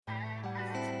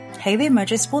Hey there,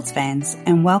 Mojo Sports fans,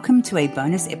 and welcome to a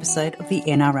bonus episode of the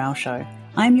NRL Show.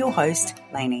 I'm your host,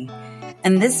 Lainey.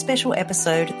 In this special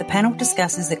episode, the panel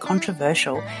discusses the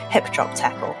controversial hip drop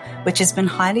tackle, which has been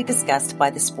highly discussed by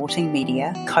the sporting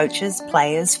media, coaches,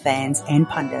 players, fans, and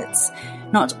pundits.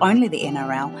 Not only the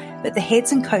NRL, but the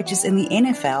heads and coaches in the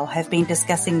NFL have been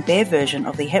discussing their version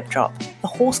of the hip drop, the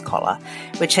horse collar,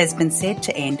 which has been said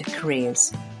to end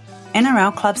careers.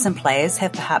 NRL clubs and players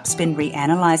have perhaps been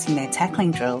reanalyzing their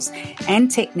tackling drills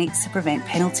and techniques to prevent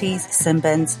penalties, sin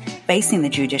bins, facing the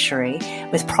judiciary,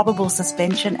 with probable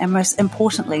suspension and most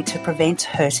importantly to prevent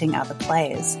hurting other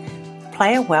players.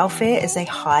 Player welfare is a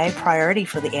high priority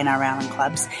for the NRL and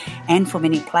clubs, and for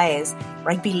many players,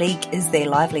 rugby league is their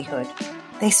livelihood.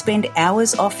 They spend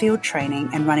hours off-field training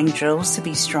and running drills to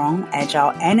be strong,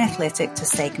 agile and athletic to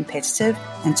stay competitive,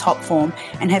 in top form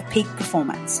and have peak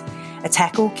performance. A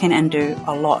tackle can undo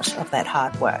a lot of that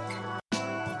hard work.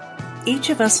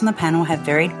 Each of us on the panel have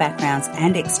varied backgrounds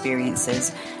and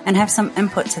experiences and have some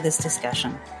input to this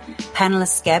discussion.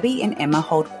 Panellists Gabby and Emma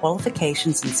hold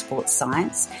qualifications in sports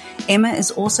science. Emma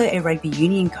is also a rugby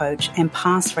union coach and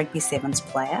past rugby sevens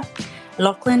player.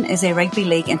 Lachlan is a rugby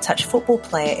league and touch football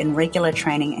player in regular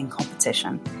training and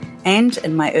competition. And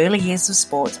in my early years of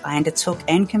sport, I undertook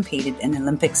and competed in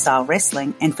Olympic-style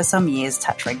wrestling and for some years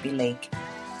touch rugby league.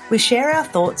 We share our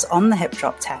thoughts on the hip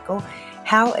drop tackle,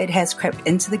 how it has crept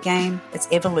into the game, its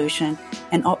evolution,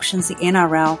 and options the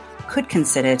NRL could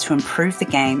consider to improve the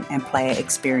game and player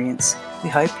experience. We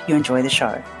hope you enjoy the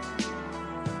show.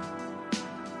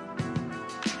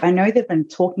 I know they've been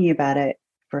talking about it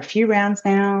for a few rounds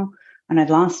now. I know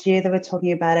last year they were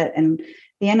talking about it, and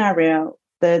the NRL,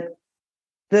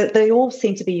 they all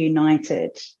seem to be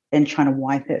united in trying to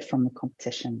wipe it from the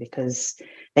competition because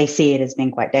they see it as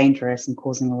being quite dangerous and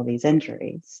causing all these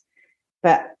injuries.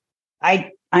 But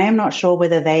I am not sure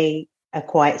whether they are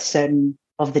quite certain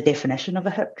of the definition of a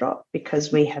hip drop,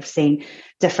 because we have seen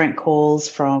different calls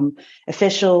from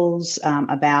officials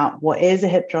about what is a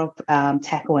hip drop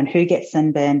tackle and who gets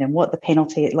sin binned and what the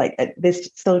penalty is. Like, there's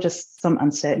still just some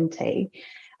uncertainty.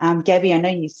 Gabby, I know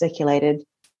you circulated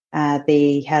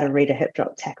the how to read a hip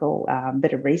drop tackle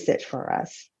bit of research for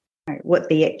us. What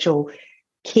the actual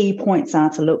key points are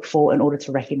to look for in order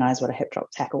to recognise what a hip drop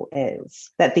tackle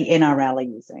is that the NRL are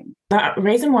using. The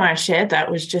reason why I shared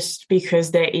that was just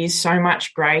because there is so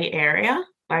much grey area.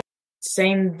 I've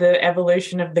seen the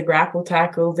evolution of the grapple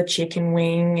tackle, the chicken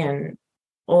wing and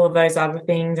all of those other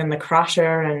things, and the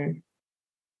crusher, and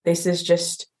this is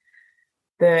just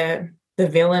the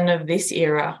villain of this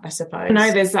era, I suppose.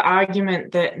 There's the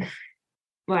argument that,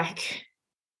 like,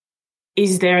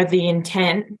 is there the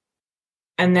intent?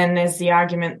 And then there's the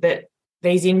argument that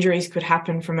these injuries could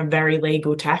happen from a very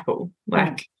legal tackle.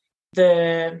 Like,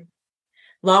 the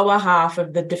lower half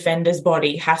of the defender's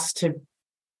body has to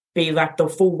be, like, the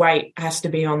full weight has to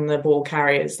be on the ball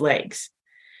carrier's legs.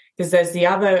 Because there's the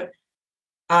other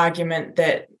argument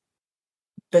that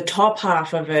the top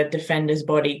half of a defender's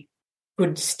body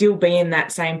could still be in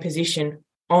that same position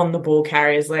on the ball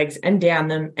carrier's legs and down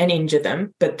them and injure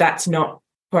them, but that's not,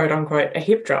 quote unquote, a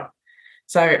hip drop.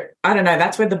 So I don't know,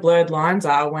 that's where the blurred lines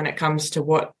are when it comes to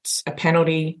what's a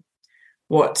penalty,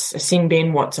 what's a sin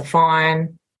bin, what's a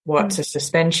fine, what's a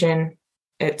suspension.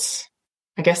 I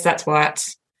guess that's why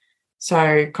it's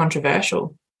so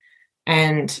controversial.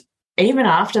 And even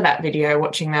after that video,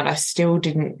 watching that, I still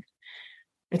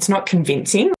it's not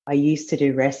convincing. I used to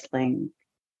do wrestling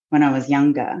when I was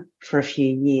younger for a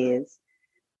few years,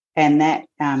 and that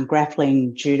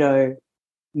grappling judo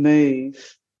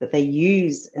move that they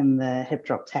use in the hip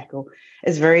drop tackle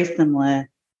is very similar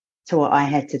to what I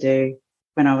had to do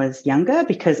when I was younger,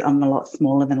 because I'm a lot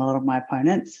smaller than a lot of my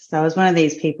opponents. So I was one of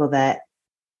these people that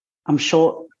I'm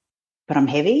short, but I'm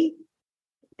heavy,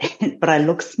 but I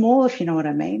look small, if you know what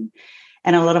I mean.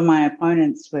 And a lot of my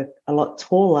opponents were a lot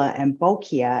taller and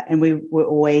bulkier, and we were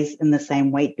always in the same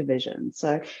weight division.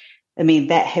 So, I mean,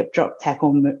 that hip drop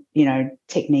tackle,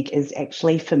 technique is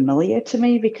actually familiar to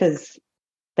me, because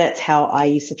that's how I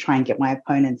used to try and get my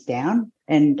opponents down.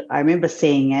 And I remember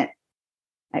seeing it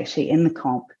actually in the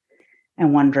comp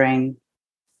and wondering,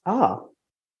 oh,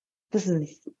 this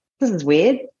is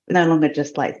weird. No longer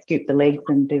just like scoop the legs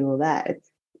and do all that.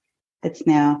 It's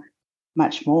now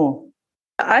much more.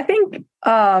 I think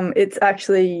it's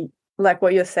actually like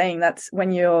what you're saying. That's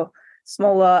when you're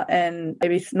smaller and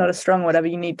maybe not as strong or whatever,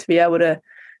 you need to be able to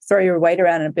throw your weight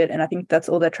around a bit. And I think that's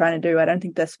all they're trying to do. I don't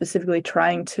think they're specifically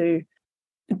trying to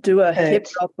do a hip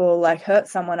drop or like hurt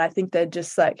someone. I think they're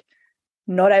just like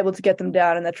not able to get them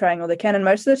down, and they're trying all they can. And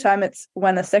most of the time it's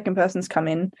when the second person's come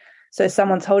in. So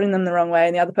someone's holding them the wrong way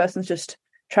and the other person's just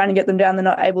trying to get them down, they're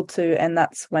not able to, and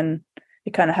that's when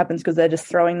it kind of happens because they're just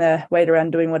throwing their weight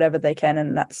around, doing whatever they can,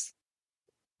 and that's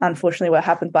unfortunately what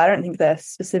happens. But I don't think they're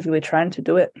specifically trying to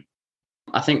do it.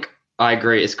 I think I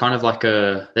agree. It's kind of like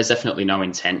there's definitely no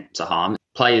intent to harm.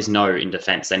 Players know in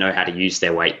defence, they know how to use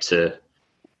their weight to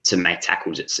make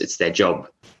tackles. It's their job.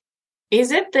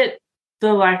 Is it that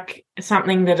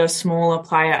something that a smaller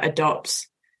player adopts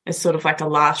as sort of like a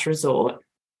last resort?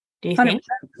 Do you think?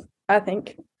 100%. I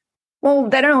think. Well,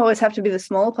 they don't always have to be the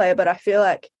smaller player, but I feel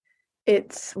like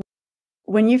it's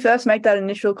when you first make that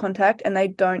initial contact and they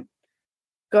don't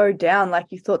go down like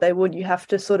you thought they would, you have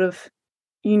to sort of,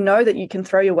 that you can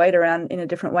throw your weight around in a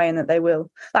different way and that they will.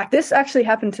 Like this actually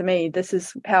happened to me. This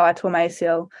is how I tore my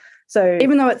ACL. So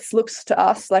even though it looks to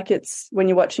us like it's, when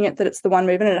you're watching it, that it's the one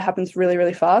movement and it happens really,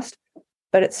 really fast,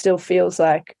 but it still feels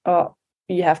like, oh,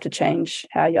 you have to change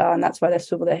how you are, and that's why they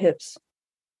swivel their hips.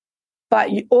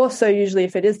 But you also usually,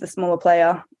 if it is the smaller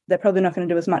player, they're probably not going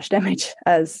to do as much damage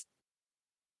as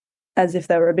if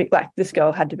they were a big, like this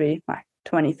girl had to be like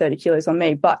 20, 30 kilos on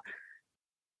me, but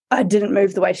I didn't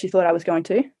move the way she thought I was going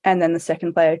to. And then the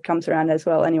second player comes around as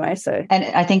well anyway. So, and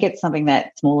I think it's something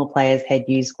that smaller players had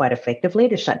used quite effectively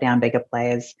to shut down bigger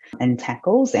players in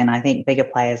tackles. And I think bigger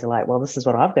players are like, well, this is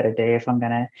what I've got to do if I'm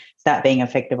going to start being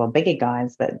effective on bigger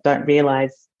guys, but don't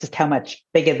realize just how much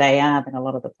bigger they are than a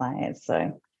lot of the players.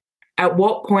 So at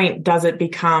what point does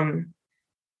intent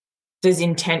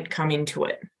come into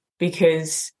it?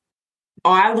 Because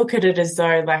I look at it as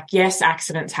though, like, yes,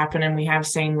 accidents happen and we have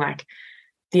seen like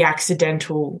the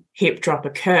accidental hip drop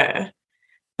occur,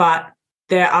 but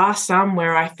there are some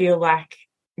where I feel like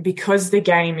because the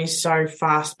game is so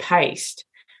fast paced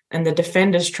and the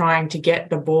defender's trying to get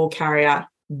the ball carrier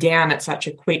down at such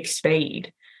a quick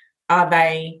speed, are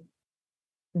they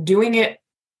doing it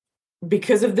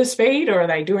because of the speed or are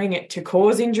they doing it to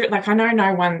cause injury? Like, I know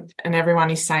no one and everyone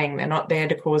is saying they're not there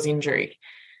to cause injury,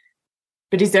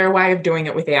 but is there a way of doing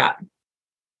it without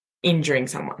injuring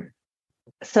someone?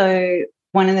 So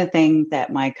one of the things that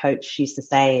my coach used to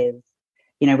say is,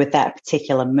 with that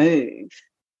particular move,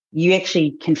 you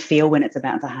actually can feel when it's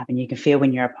about to happen. You can feel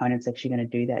when your opponent's actually going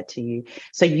to do that to you.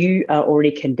 So you are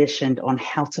already conditioned on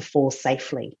how to fall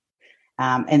safely.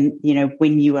 And,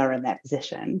 when you are in that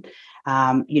position,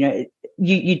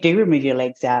 you do remove your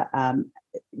legs out.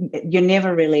 You're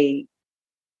never really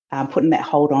putting that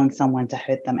hold on someone to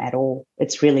hurt them at all.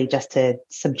 It's really just to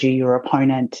subdue your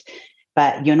opponent.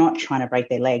 But you're not trying to break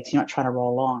their legs. You're not trying to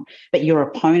roll on. But your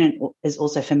opponent is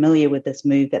also familiar with this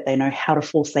move, that they know how to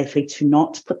fall safely to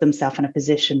not put themselves in a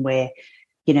position where,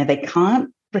 they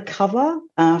can't recover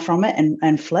from it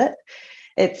and flip.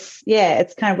 It's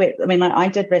kind of weird. I mean, like I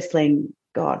did wrestling,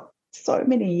 God, so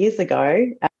many years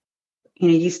ago.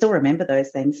 You still remember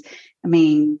those things. I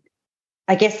mean,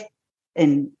 I guess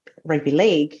in rugby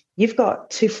league, you've got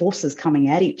two forces coming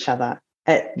at each other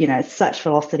at such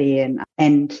velocity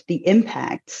and the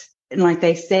impact. And like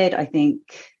they said, I think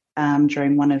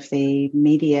during one of the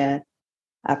media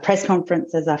press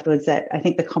conferences afterwards, that I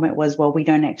think the comment was, well, we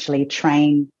don't actually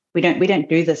train, we don't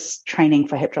do this training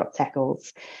for hip drop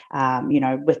tackles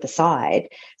with the side,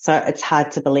 so it's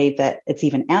hard to believe that it's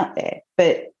even out there.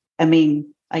 But I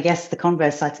mean, I guess the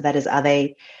converse side to that is, are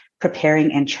they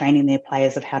preparing and training their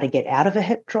players of how to get out of a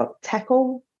hip drop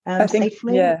tackle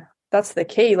safely? Yeah, that's the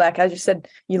key. Like as you said,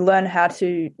 you learn how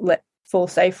to fall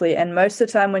safely, and most of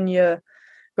the time when you're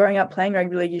growing up playing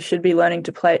rugby league, you should be learning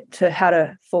to how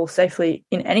to fall safely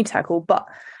in any tackle. But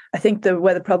I think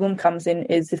where the problem comes in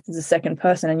is if there's a second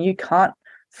person and you can't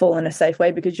fall in a safe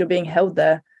way because you're being held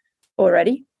there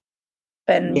already,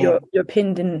 and you're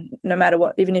pinned in no matter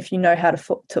what. Even if you know how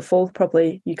to fall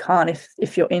properly, you can't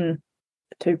if you're in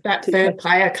that third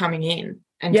player coming in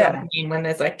and jumping in when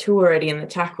there's like two already in the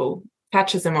tackle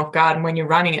catches them off guard. And when you're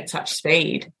running at such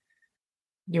speed,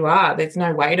 there's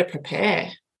no way to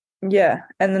prepare. Yeah,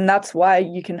 and then that's why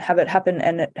you can have it happen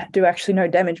and it do actually no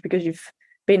damage, because you've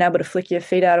been able to flick your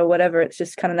feet out or whatever. It's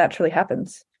just kind of naturally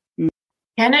happens.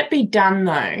 Can it be done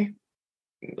though?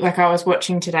 Like I was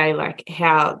watching today, like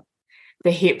how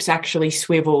the hips actually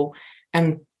swivel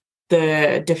and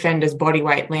the defender's body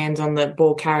weight lands on the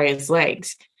ball carrier's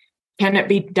legs. Can it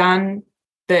be done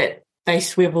that they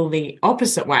swivel the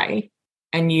opposite way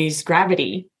and use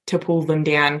gravity to pull them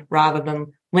down rather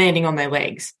than landing on their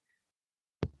legs?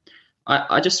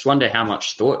 I just wonder how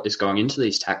much thought is going into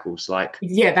these tackles.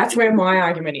 That's where my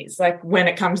argument is. Like when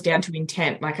it comes down to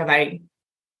intent, like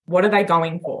what are they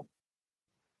going for?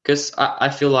 Because I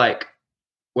feel like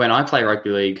when I play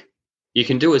rugby league, you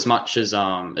can do as much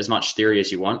theory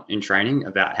as you want in training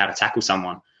about how to tackle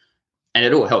someone, and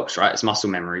it all helps, right? It's muscle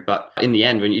memory. But in the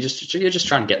end, when you're just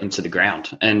trying to get them to the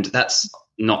ground, and that's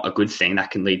not a good thing.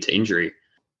 That can lead to injury.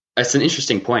 It's an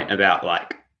interesting point about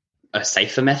like a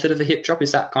safer method of a hip drop.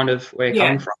 Is that kind of where you're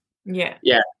coming from? Yeah.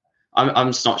 Yeah. I'm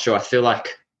just not sure. I feel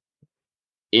like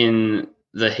in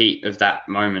the heat of that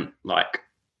moment, like,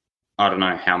 I don't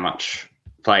know how much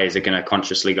players are going to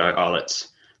consciously go, oh,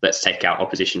 let's take our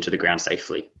opposition to the ground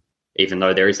safely, even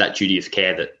though there is that duty of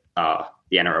care that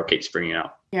the NRL keeps bringing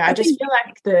up. Yeah, I just feel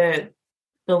like the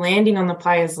landing on the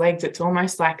player's legs, it's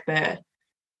almost like I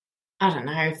don't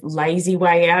know if lazy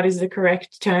way out is the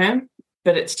correct term,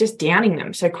 but it's just downing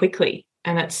them so quickly.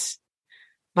 And it's,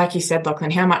 like you said,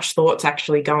 Lachlan, how much thought's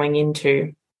actually going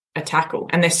into a tackle.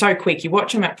 And they're so quick. You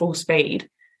watch them at full speed.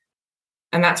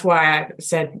 And that's why I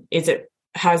said,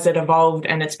 has it evolved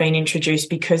and it's been introduced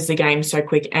because the game's so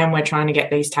quick and we're trying to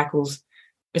get these tackles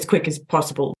as quick as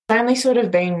possible. It's only sort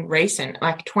of been recent,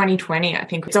 like 2020, I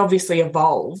think it's obviously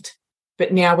evolved,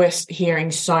 but now we're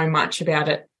hearing so much about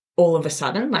it all of a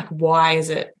sudden. Like, why is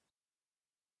it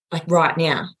like right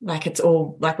now? Like, it's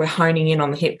all like we're honing in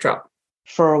on the hip drop.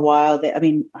 For a while, I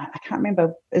can't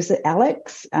remember, is it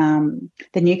Alex, the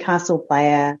Newcastle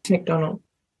player? McDonald.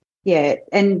 Yeah,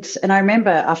 and I remember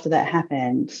after that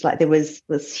happened, like there was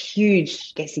this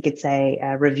huge, I guess you could say,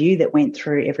 review that went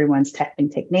through everyone's tackling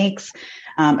techniques.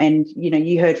 And,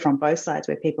 you heard from both sides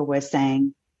where people were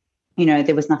saying,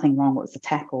 there was nothing wrong with the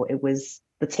tackle. It was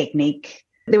the technique.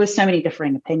 There were so many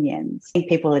differing opinions. I think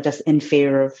people are just in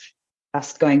fear of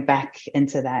us going back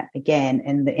into that again,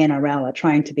 and the NRL are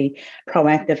trying to be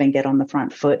proactive and get on the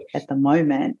front foot at the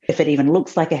moment. If it even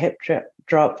looks like a hip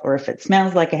drop or if it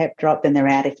smells like a hip drop, then they're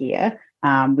out of here.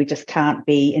 We just can't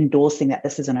be endorsing that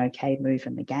this is an okay move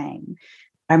in the game.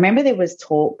 I remember there was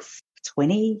talks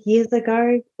 20 years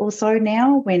ago or so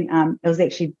now when it was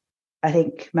actually, I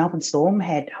think Melbourne Storm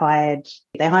hired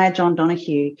John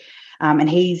Donoghue, and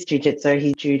he's jiu-jitsu,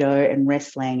 he's judo and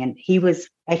wrestling, and he was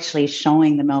actually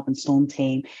showing the Melbourne Storm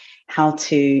team how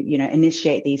to,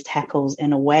 initiate these tackles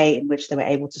in a way in which they were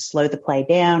able to slow the play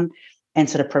down and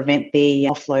sort of prevent the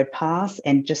offload pass,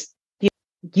 and just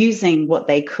using what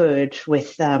they could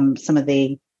with some of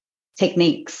the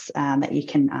techniques that you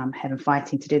can have in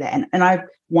fighting to do that. And I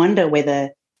wonder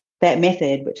whether that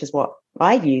method, which is what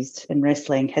I used in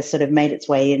wrestling, has sort of made its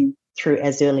way in through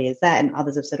as early as that, and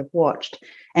others have sort of watched,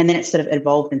 and then it's sort of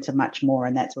evolved into much more,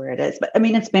 and that's where it is. But I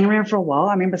mean, it's been around for a while.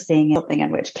 I remember seeing something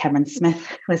in which Cameron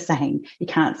Smith was saying you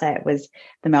can't say it was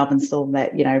the Melbourne Storm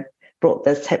that brought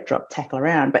this hip drop tackle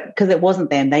around, but because it wasn't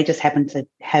them, they just happened to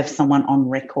have someone on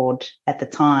record at the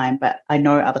time. But I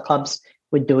know other clubs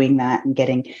were doing that and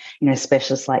getting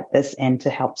specialists like this and to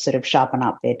help sort of sharpen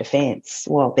up their defense,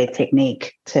 their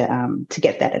technique to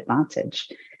get that advantage.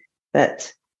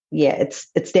 But yeah,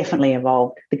 it's definitely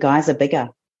evolved. The guys are bigger.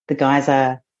 The guys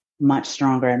are much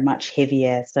stronger and much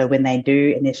heavier. So when they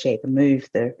do initiate the move,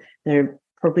 they're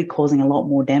probably causing a lot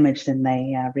more damage than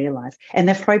they realize. And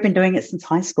they've probably been doing it since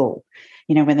high school,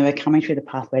 when they were coming through the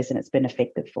pathways, and it's been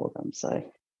effective for them. So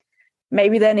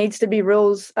maybe there needs to be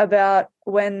rules about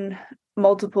when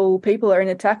multiple people are in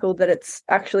a tackle that it's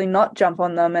actually not jump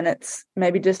on them, and it's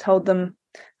maybe just hold them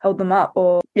up,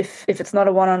 or if it's not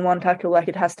a one-on-one tackle, like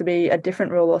it has to be a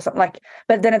different rule or something. Like,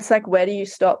 but then it's like, where do you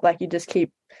stop? Like, you just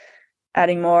keep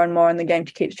adding more and more and the game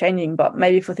keeps changing. But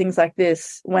maybe for things like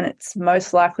this, when it's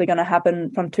most likely going to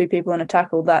happen from two people in a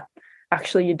tackle, that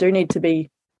actually you do need to be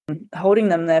holding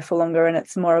them there for longer, and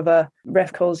it's more of a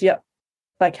ref calls,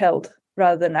 like held,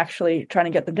 rather than actually trying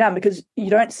to get them down, because you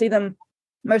don't see them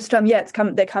most of the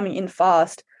time. They're coming in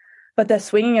fast, but they're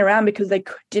swinging around because they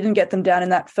didn't get them down in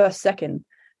that first second.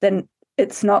 Then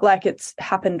it's not like it's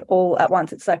happened all at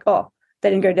once. It's like, oh, they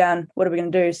didn't go down. What are we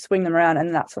going to do? Swing them around,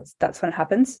 and that's when it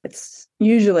happens. It's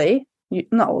usually,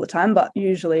 not all the time, but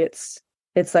usually it's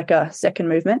like a second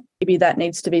movement. Maybe that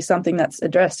needs to be something that's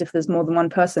addressed. If there's more than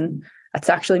one person, it's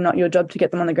actually not your job to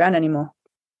get them on the ground anymore.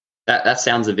 That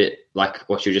sounds a bit like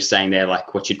what you're just saying there,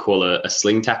 like what you'd call a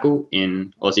sling tackle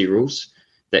in Aussie rules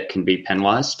that can be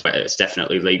penalised, but it's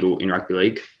definitely legal in rugby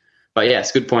league. But yeah, it's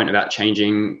a good point about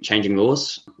changing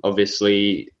laws.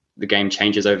 Obviously, the game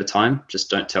changes over time. Just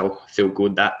don't tell Phil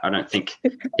Good that. I don't think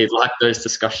he'd like those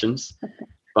discussions.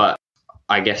 But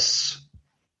I guess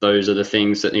those are the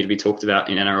things that need to be talked about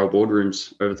in NRL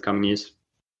boardrooms over the coming years.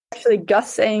 Actually,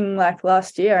 Gus saying, like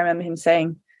last year, I remember him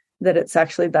saying that it's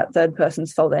actually that third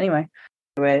person's fault anyway.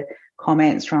 There were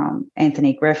comments from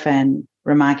Anthony Griffin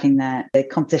remarking that the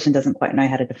competition doesn't quite know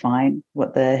how to define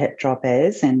what the hip drop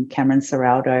is, and Cameron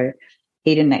Ciraldo,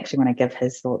 he didn't actually want to give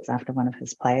his thoughts after one of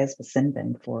his players was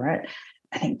sin-binned for it.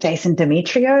 I think Jason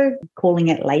Demetrio calling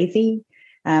it lazy,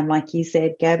 like you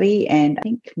said, Gabby, and I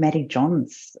think Matty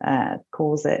Johns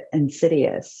calls it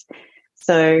insidious.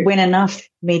 So when enough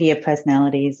media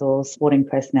personalities or sporting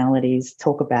personalities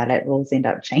talk about it, rules end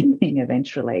up changing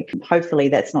eventually. Hopefully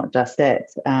that's not just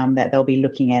it, that they'll be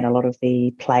looking at a lot of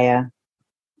the player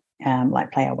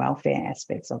welfare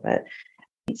aspects of it.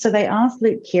 So they asked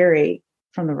Luke Keary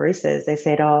from the Roosters, they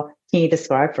said, can you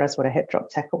describe for us what a hip drop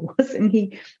tackle was? And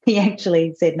he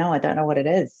actually said, no, I don't know what it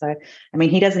is. So, I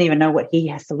mean, he doesn't even know what he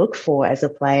has to look for as a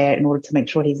player in order to make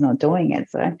sure he's not doing it.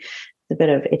 So a bit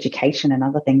of education and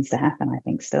other things to happen, I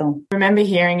think, still. I remember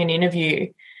hearing an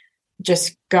interview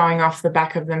just going off the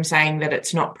back of them saying that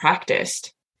it's not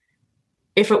practiced.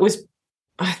 If it was,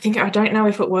 I don't know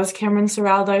if it was Cameron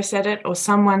Ciraldo said it or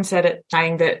someone said it,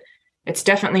 saying that it's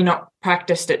definitely not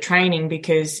practiced at training,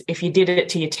 because if you did it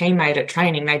to your teammate at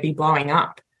training, they'd be blowing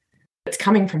up. It's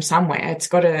coming from somewhere. I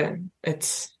want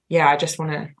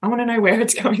to know where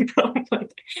it's coming from.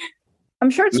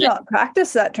 I'm sure it's not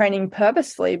practiced at training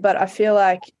purposefully, but I feel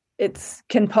like it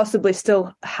can possibly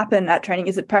still happen at training.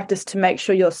 Is it practiced to make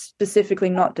sure you're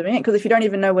specifically not doing it? Because if you don't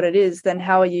even know what it is, then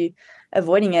how are you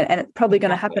avoiding it? And it's probably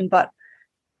going to happen. But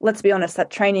let's be honest,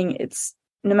 at training, it's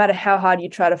no matter how hard you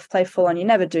try to play full on, you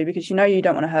never do, because you know you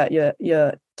don't want to hurt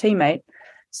your teammate.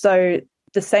 So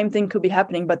the same thing could be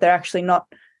happening, but they're actually not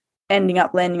ending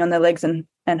up landing on their legs and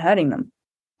hurting them.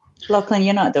 Lachlan,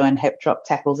 you're not doing hip drop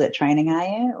tackles at training, are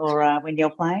you? Or when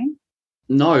you're playing?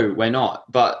 No, we're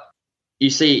not. But you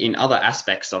see in other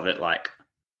aspects of it, like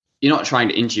you're not trying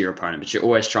to injure your opponent, but you're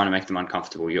always trying to make them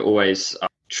uncomfortable. You're always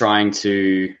trying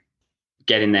to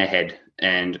get in their head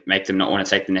and make them not want to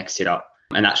take the next hit up.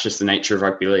 And that's just the nature of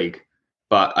rugby league.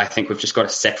 But I think we've just got to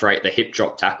separate the hip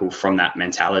drop tackle from that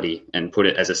mentality and put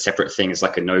it as a separate thing, as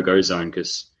like a no-go zone,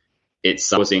 because it's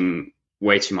causing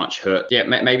way too much hurt. Yeah,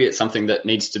 maybe it's something that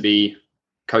needs to be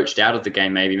coached out of the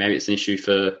game. Maybe it's an issue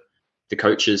for the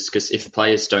coaches, because if the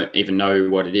players don't even know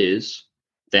what it is,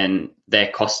 then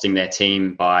they're costing their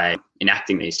team by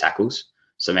enacting these tackles.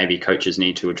 So maybe coaches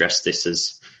need to address this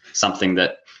as something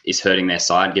that is hurting their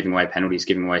side, giving away penalties,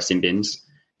 giving away sin bins,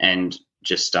 and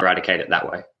just eradicate it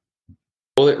that way.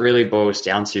 All it really boils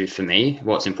down to for me,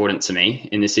 what's important to me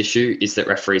in this issue, is that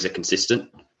referees are consistent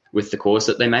with the calls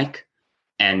that they make,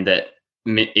 and that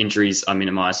injuries are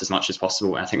minimised as much as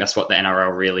possible. And I think that's what the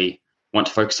NRL really want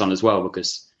to focus on as well,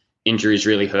 because injuries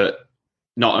really hurt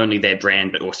not only their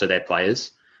brand but also their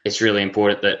players. It's really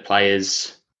important that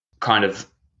players kind of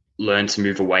learn to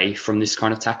move away from this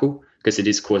kind of tackle, because it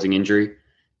is causing injury,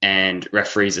 and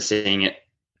referees are seeing it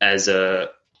as a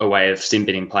way of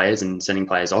sin-binning players and sending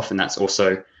players off, and that's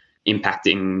also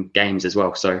impacting games as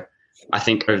well. So I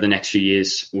think over the next few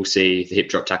years we'll see the hip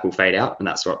drop tackle fade out, and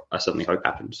that's what I certainly hope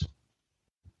happens.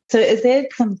 So is there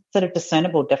some sort of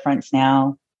discernible difference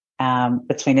now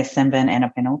between a sin bin and a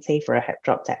penalty for a hip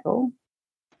drop tackle?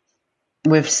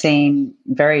 We've seen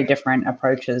very different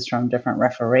approaches from different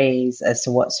referees as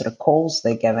to what sort of calls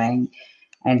they're giving,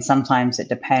 and sometimes it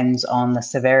depends on the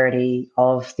severity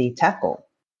of the tackle.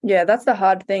 Yeah, that's the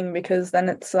hard thing, because then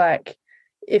it's like,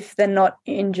 if they're not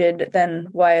injured, then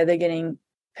why are they getting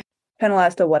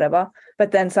penalised or whatever? But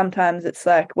then sometimes it's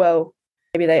like, well,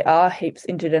 maybe they are heaps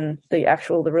injured and the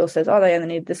rule says, they only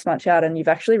need this much out, and you've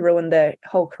actually ruined their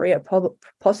whole career,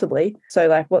 possibly. So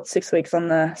like, what's 6 weeks on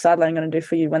the sideline going to do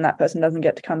for you when that person doesn't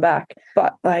get to come back?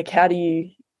 But like, how do you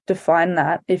define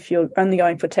that if you're only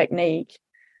going for technique?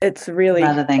 It's really...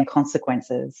 rather than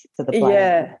consequences to the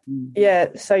player. Yeah.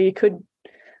 So you could...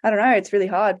 I don't know, it's really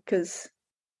hard, because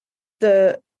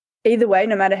either way,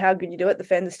 no matter how good you do it, the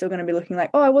fans are still going to be looking like,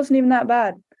 it wasn't even that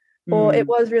bad, or it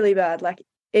was really bad. Like,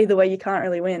 either way, you can't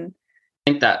really win.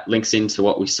 I think that links into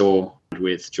what we saw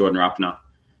with Jordan Rapana,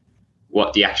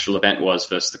 what the actual event was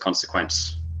versus the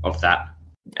consequence of that.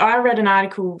 I read an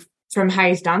article from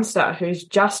Hayes Dunster, who's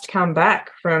just come back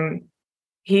from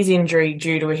his injury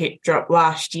due to a hip drop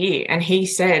last year, and he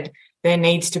said there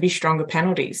needs to be stronger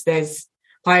penalties. There's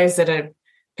players that are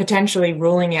potentially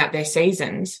ruling out their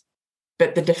seasons,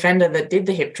 but the defender that did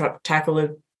the hip drop tackle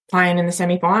are playing in the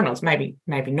semi-finals. Maybe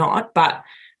not, but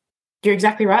you're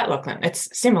exactly right, Lachlan.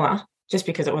 It's similar. Just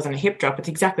because it wasn't a hip drop, it's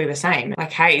exactly the same.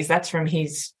 Like Hayes, that's from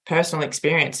his personal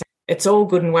experience. It's all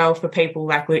good and well for people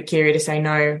like Luke Keary to say,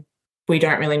 no, we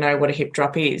don't really know what a hip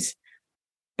drop is.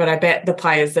 But I bet the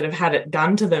players that have had it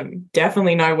done to them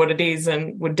definitely know what it is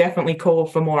and would definitely call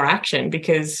for more action,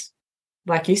 because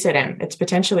like you said, Em, it's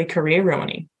potentially career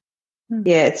ruining.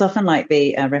 Yeah, it's often like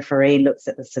the referee looks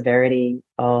at the severity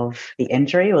of the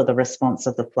injury or the response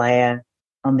of the player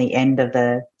on the end of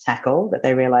the tackle, that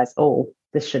they realise,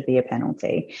 this should be a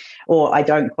penalty. Or I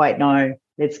don't quite know,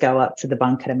 let's go up to the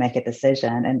bunker to make a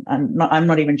decision. And I'm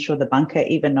not even sure the bunker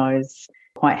even knows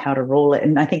quite how to rule it.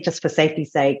 And I think just for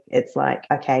safety's sake, it's like,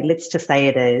 okay, let's just say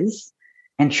it is.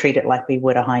 and treat it like we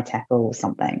would a high tackle or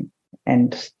something,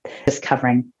 and just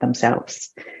covering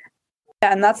themselves.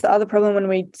 Yeah, and that's the other problem when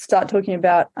we start talking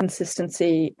about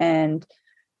consistency and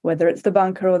whether it's the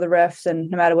bunker or the refs, and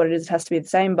no matter what it is, it has to be the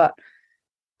same. But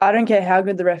I don't care how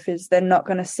good the ref is, they're not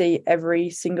going to see every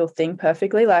single thing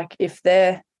perfectly. Like if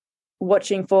they're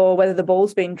watching for whether the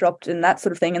ball's been dropped and that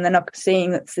sort of thing, and they're not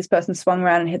seeing that this person swung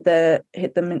around and hit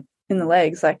them in the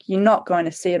legs, like you're not going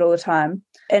to see it all the time.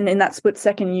 And in that split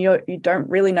second, you don't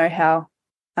really know how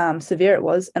severe it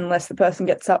was unless the person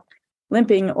gets up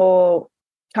limping or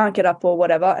can't get up or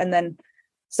whatever. And then,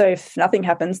 so if nothing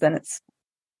happens, then it's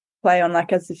play on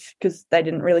like as if because they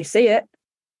didn't really see it.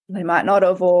 They might not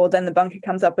have, or then the bunker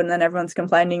comes up and then everyone's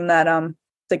complaining that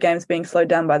the game's being slowed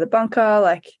down by the bunker.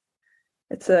 Like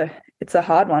it's a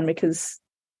hard one because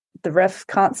the ref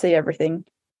can't see everything,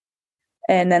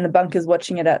 and then the bunker's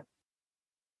watching it at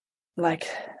like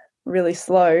really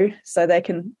slow, so they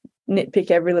can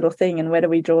nitpick every little thing. And where do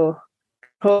we draw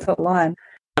the line?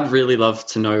 I'd really love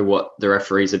to know what the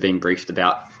referees are being briefed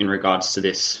about in regards to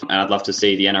this, and I'd love to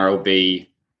see the NRL be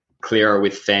clearer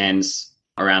with fans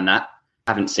around that.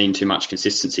 I haven't seen too much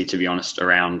consistency, to be honest,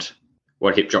 around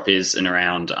what hip drop is and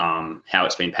around how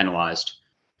it's been penalised.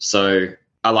 So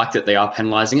I like that they are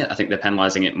penalising it. I think they're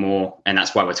penalising it more, and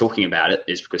that's why we're talking about it,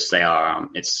 is because they are.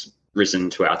 It's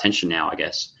risen to our attention now, I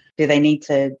guess. Do they need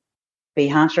to be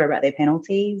harsher about their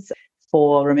penalties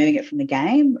for removing it from the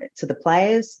game to the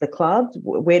players, the club?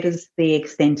 Where does the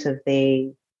extent of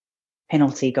the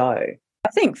penalty go? I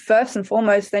think first and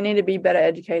foremost, they need to be better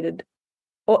educated.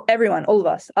 Or everyone, all of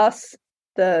us,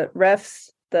 the refs,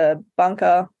 the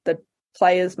bunker, the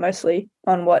players mostly,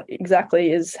 on what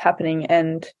exactly is happening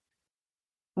and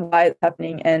why it's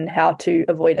happening and how to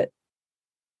avoid it.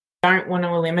 Don't want to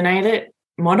eliminate it,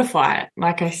 modify it.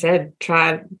 Like I said,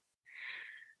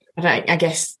 I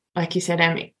guess, like you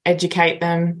said, educate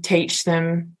them, teach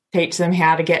them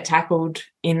how to get tackled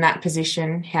in that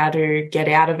position, how to get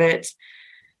out of it.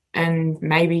 And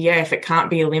maybe, if it can't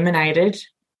be eliminated,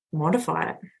 modify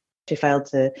it. She failed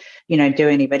to, do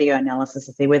any video analysis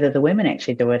to see whether the women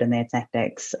actually do it in their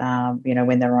tactics,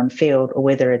 when they're on field, or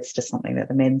whether it's just something that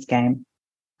the men's game,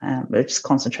 it's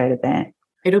concentrated there.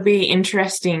 It'll be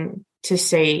interesting to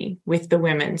see with the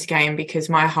women's game, because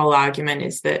my whole argument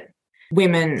is that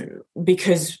women,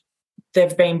 because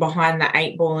they've been behind the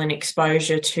 8 ball in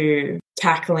exposure to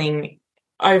tackling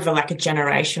over like a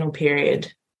generational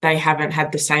period, they haven't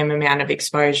had the same amount of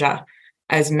exposure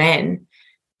as men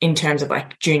in terms of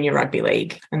like junior rugby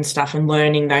league and stuff, and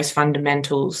learning those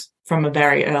fundamentals from a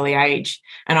very early age.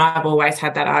 And I've always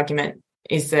had that argument,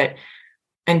 is that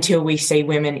until we see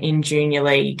women in junior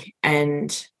league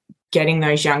and getting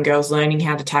those young girls learning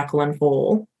how to tackle and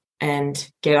fall and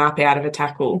get up out of a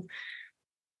tackle,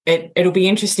 it'll be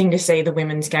interesting to see the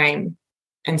women's game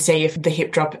and see if the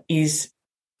hip drop is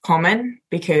common,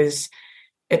 because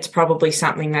it's probably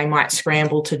something they might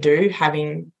scramble to do,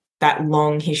 having that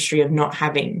long history of not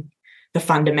having the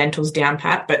fundamentals down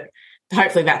pat. But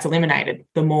hopefully that's eliminated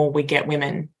the more we get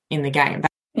women in the game.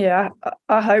 Yeah,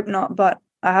 I hope not, but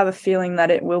I have a feeling that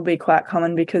it will be quite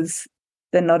common because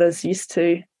they're not as used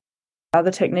to other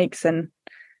techniques and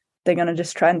they're going to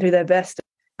just try and do their best.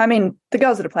 I mean, the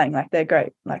girls that are playing, like, they're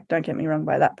great. Like, don't get me wrong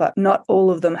by that, but not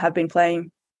all of them have been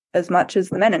playing as much as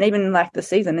the men. And even like the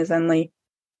season is only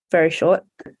very short.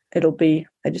 They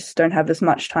just don't have as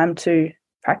much time to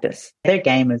practice. Their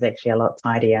game is actually a lot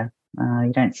tidier.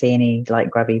 You don't see any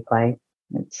like grubby play.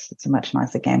 It's a much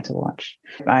nicer game to watch.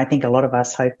 I think a lot of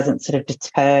us hope it doesn't sort of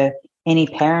deter any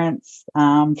parents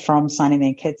from signing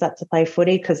their kids up to play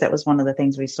footy, because that was one of the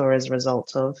things we saw as a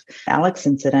result of Alex's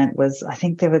incident. Was I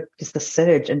think there was just a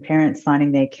surge in parents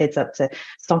signing their kids up to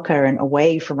soccer and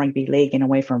away from rugby league and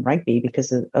away from rugby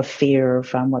because of fear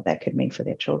of what that could mean for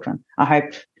their children. I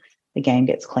hope the game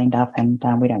gets cleaned up and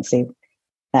we don't see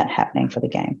that happening for the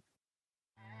game.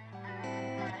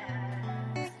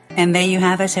 And there you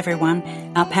have it, everyone,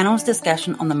 our panel's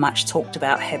discussion on the much talked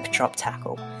about hip drop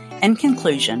tackle. In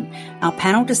conclusion, our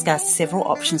panel discussed several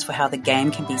options for how the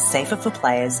game can be safer for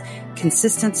players,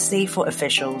 consistency for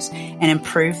officials, and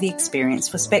improve the experience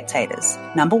for spectators.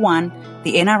 Number 1,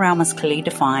 the NRL must clearly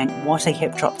define what a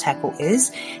hip drop tackle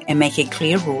is and make a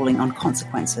clear ruling on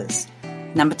consequences.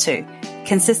 Number 2,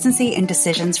 consistency in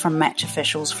decisions from match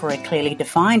officials for a clearly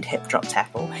defined hip drop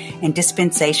tackle and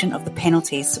dispensation of the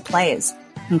penalties to players,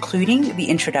 including the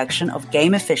introduction of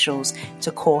game officials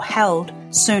to call held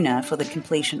sooner for the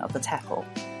completion of the tackle.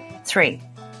 3.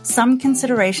 Some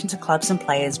consideration to clubs and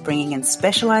players bringing in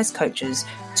specialised coaches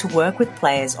to work with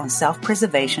players on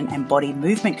self-preservation and body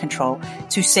movement control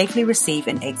to safely receive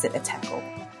and exit a tackle.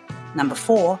 Number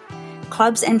 4.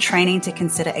 clubs and training to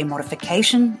consider a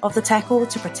modification of the tackle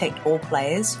to protect all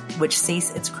players, which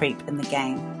cease its creep in the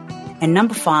game. And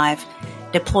number 5,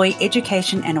 deploy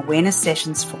education and awareness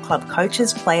sessions for club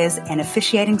coaches, players and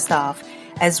officiating staff,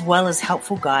 as well as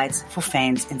helpful guides for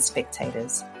fans and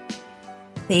spectators.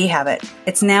 There you have it.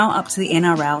 It's now up to the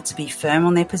NRL to be firm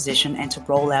on their position and to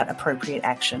roll out appropriate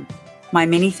action. My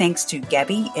many thanks to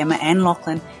Gabby, Emma and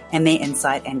Lachlan and their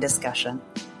insight and discussion.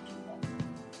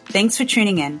 Thanks for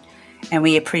tuning in, and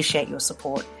we appreciate your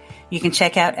support. You can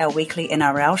check out our weekly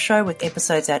NRL show with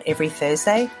episodes out every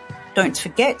Thursday. Don't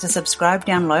forget to subscribe,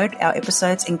 download our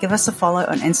episodes and give us a follow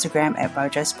on Instagram at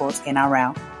Mojo Sports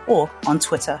NRL or on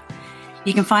Twitter.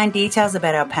 You can find details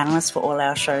about our panellists for all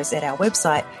our shows at our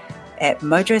website at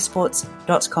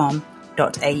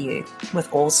mojosports.com.au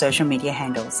with all social media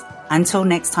handles. Until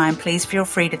next time, please feel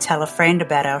free to tell a friend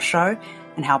about our show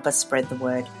and help us spread the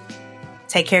word.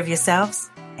 Take care of yourselves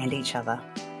and each other.